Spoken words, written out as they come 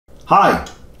Hi,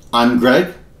 I'm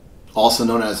Greg, also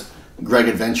known as Greg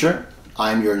Adventure.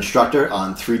 I'm your instructor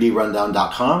on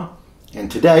 3drundown.com, and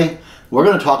today we're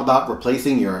going to talk about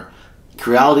replacing your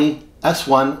Creality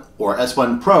S1 or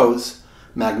S1 Pro's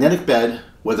magnetic bed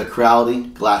with a Creality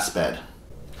glass bed.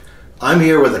 I'm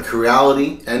here with a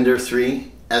Creality Ender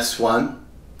 3 S1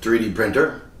 3D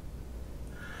printer.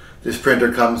 This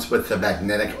printer comes with the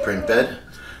magnetic print bed.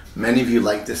 Many of you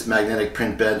like this magnetic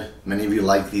print bed. Many of you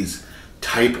like these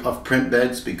type of print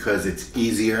beds because it's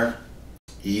easier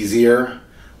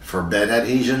for bed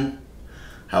adhesion.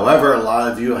 However, a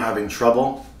lot of you are having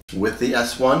trouble with the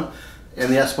S1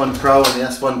 and the S1 Pro and the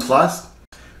S1 Plus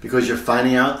because you're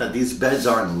finding out that these beds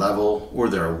aren't level, or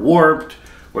they're warped,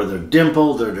 or they're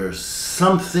dimpled, or there's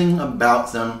something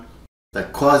about them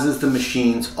that causes the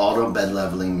machine's auto bed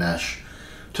leveling mesh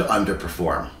to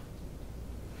underperform.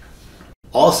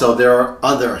 Also, there are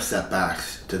other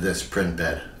setbacks to this print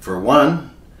bed. For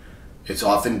one, it's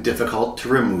often difficult to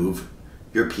remove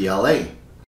your PLA.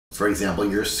 For example,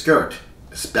 your skirt,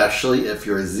 especially if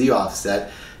your Z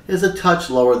offset is a touch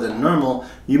lower than normal,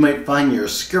 you might find your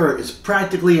skirt is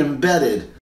practically embedded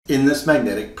in this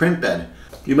magnetic print bed.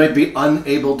 You might be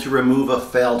unable to remove a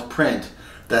failed print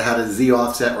that had a Z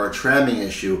offset or a tramming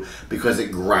issue because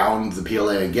it ground the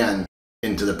PLA again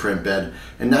into the print bed,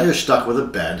 and now you're stuck with a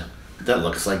bed that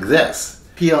looks like this.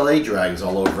 PLA drags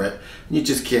all over it, and you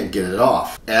just can't get it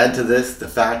off. Add to this the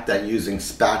fact that using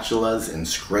spatulas and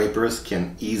scrapers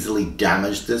can easily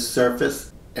damage this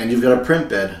surface, and you've got a print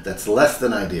bed that's less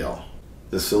than ideal.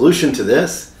 The solution to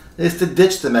this is to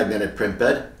ditch the magnetic print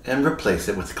bed and replace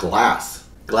it with glass.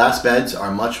 Glass beds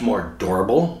are much more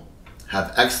durable,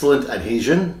 have excellent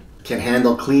adhesion, can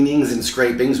handle cleanings and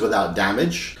scrapings without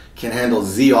damage, can handle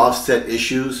Z offset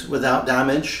issues without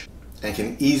damage, and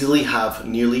can easily have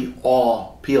nearly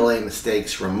all PLA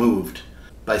mistakes removed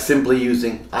by simply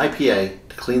using IPA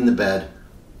to clean the bed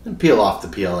and peel off the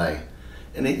PLA.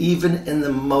 And even in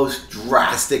the most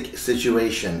drastic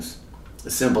situations, a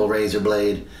simple razor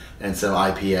blade and some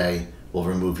IPA will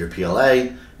remove your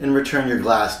PLA and return your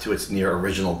glass to its near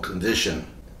original condition.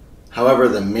 However,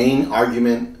 the main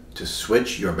argument to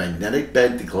switch your magnetic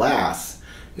bed to glass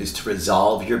is to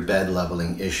resolve your bed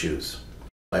leveling issues.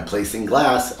 By placing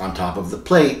glass on top of the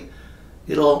plate,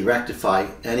 it'll rectify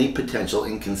any potential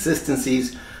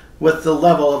inconsistencies with the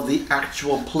level of the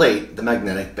actual plate the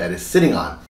magnetic bed is sitting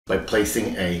on. By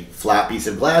placing a flat piece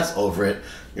of glass over it,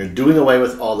 you're doing away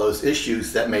with all those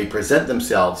issues that may present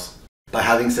themselves by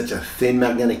having such a thin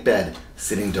magnetic bed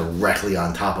sitting directly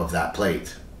on top of that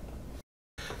plate.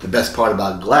 The best part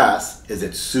about glass is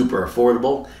it's super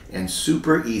affordable and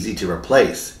super easy to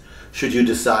replace. Should you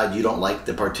decide you don't like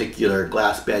the particular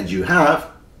glass bed you have,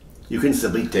 you can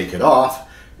simply take it off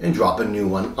and drop a new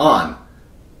one on.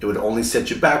 It would only set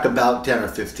you back about $10 or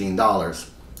 $15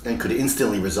 and could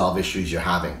instantly resolve issues you're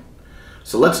having.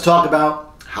 So let's talk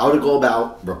about how to go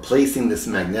about replacing this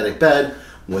magnetic bed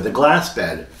with a glass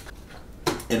bed.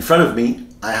 In front of me,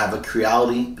 I have a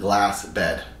Creality glass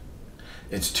bed.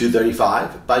 It's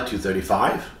 235 by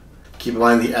 235. Keep in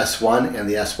mind the S1 and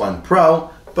the S1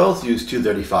 Pro both use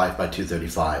 235 by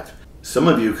 235. Some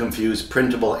of you confuse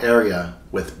printable area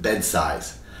with bed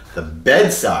size. The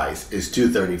bed size is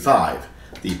 235.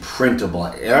 The printable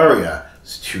area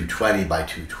is 220 by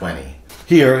 220.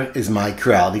 Here is my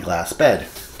Creality glass bed.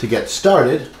 To get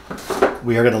started,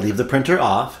 we are going to leave the printer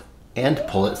off and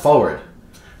pull it forward.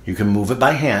 You can move it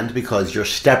by hand because your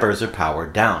steppers are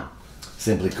powered down.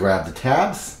 Simply grab the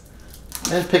tabs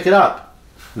and pick it up.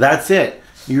 That's it.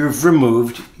 You've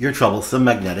removed your troublesome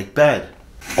magnetic bed.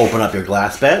 Open up your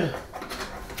glass bed,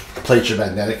 place your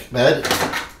magnetic bed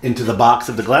into the box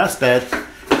of the glass bed,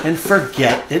 and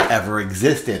forget it ever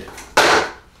existed.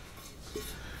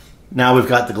 Now we've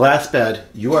got the glass bed,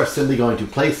 you are simply going to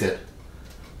place it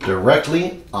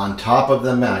directly on top of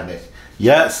the magnet.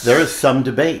 Yes, there is some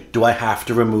debate. Do I have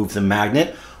to remove the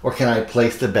magnet, or can I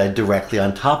place the bed directly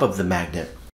on top of the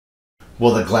magnet?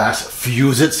 Will the glass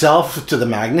fuse itself to the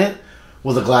magnet?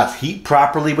 Will the glass heat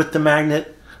properly with the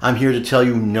magnet? I'm here to tell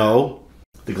you no,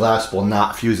 the glass will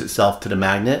not fuse itself to the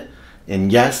magnet.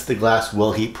 And yes, the glass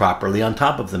will heat properly on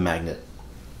top of the magnet.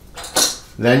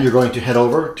 Then you're going to head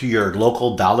over to your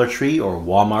local Dollar Tree or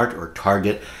Walmart or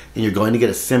Target, and you're going to get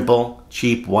a simple,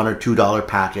 cheap $1 or $2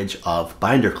 package of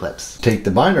binder clips. Take the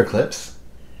binder clips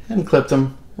and clip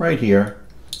them right here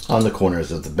on the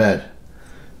corners of the bed.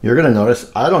 You're going to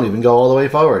notice I don't even go all the way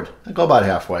forward. I go about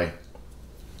halfway.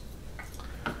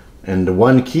 And the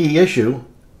one key issue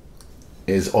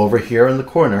is over here in the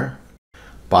corner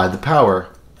by the power.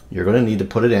 You're going to need to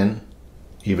put it in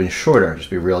even shorter. Just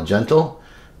be real gentle.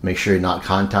 Make sure you're not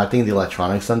contacting the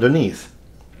electronics underneath.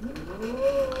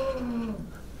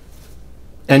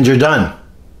 and you're done.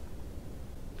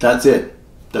 That's it.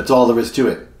 That's all there is to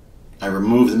it. I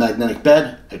removed the magnetic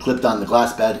bed, I clipped on the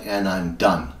glass bed, and I'm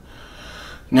done.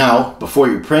 Now, before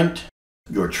you print,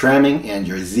 your tramming and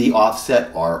your Z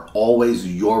offset are always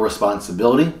your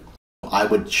responsibility. I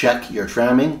would check your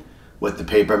tramming with the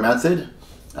paper method.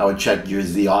 I would check your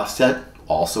Z offset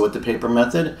also with the paper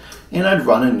method, and I'd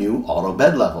run a new auto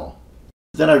bed level.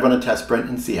 Then I'd run a test print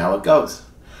and see how it goes.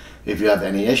 If you have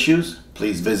any issues,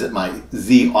 please visit my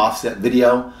Z offset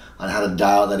video on how to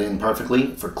dial that in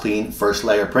perfectly for clean first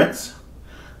layer prints.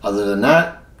 Other than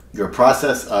that, your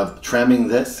process of tramming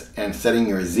this and setting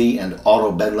your Z and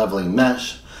auto bed leveling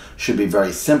mesh should be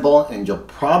very simple, and you'll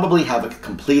probably have it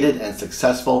completed and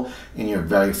successful in your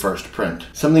very first print.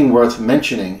 Something worth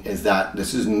mentioning is that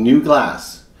this is new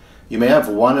glass. You may have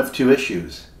one of two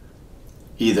issues.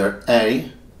 Either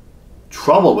A,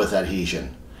 trouble with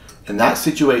adhesion. In that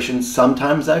situation,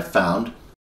 sometimes I've found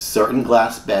certain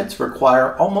glass beds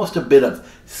require almost a bit of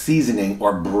seasoning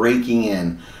or breaking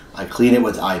in. I clean it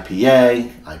with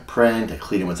IPA, I print, I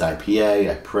clean it with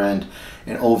IPA, I print,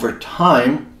 and over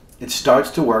time, it starts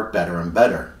to work better and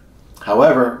better.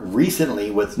 However,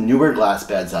 recently with newer glass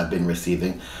beds I've been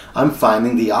receiving, I'm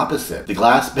finding the opposite. The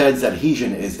glass bed's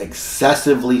adhesion is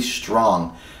excessively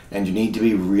strong, and you need to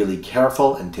be really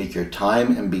careful and take your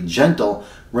time and be gentle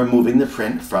removing the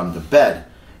print from the bed.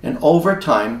 And over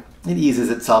time, it eases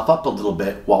itself up a little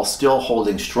bit while still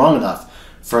holding strong enough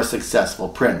for successful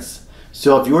prints.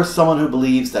 So if you're someone who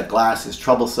believes that glass is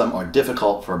troublesome or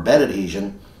difficult for bed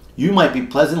adhesion, you might be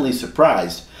pleasantly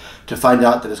surprised to find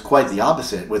out that it's quite the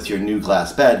opposite with your new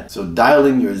glass bed. So dial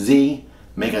in your Z,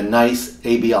 make a nice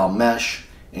ABL mesh,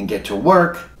 and get to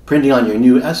work printing on your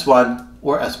new S1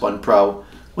 or S1 Pro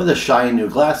with a shiny new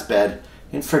glass bed,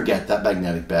 and forget that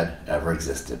magnetic bed ever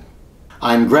existed.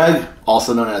 I'm Greg,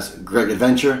 also known as Greg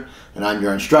Adventure, and I'm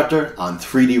your instructor on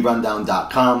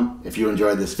 3drundown.com. If you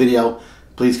enjoyed this video,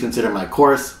 please consider my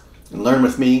course and learn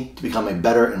with me to become a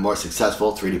better and more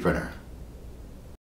successful 3D printer.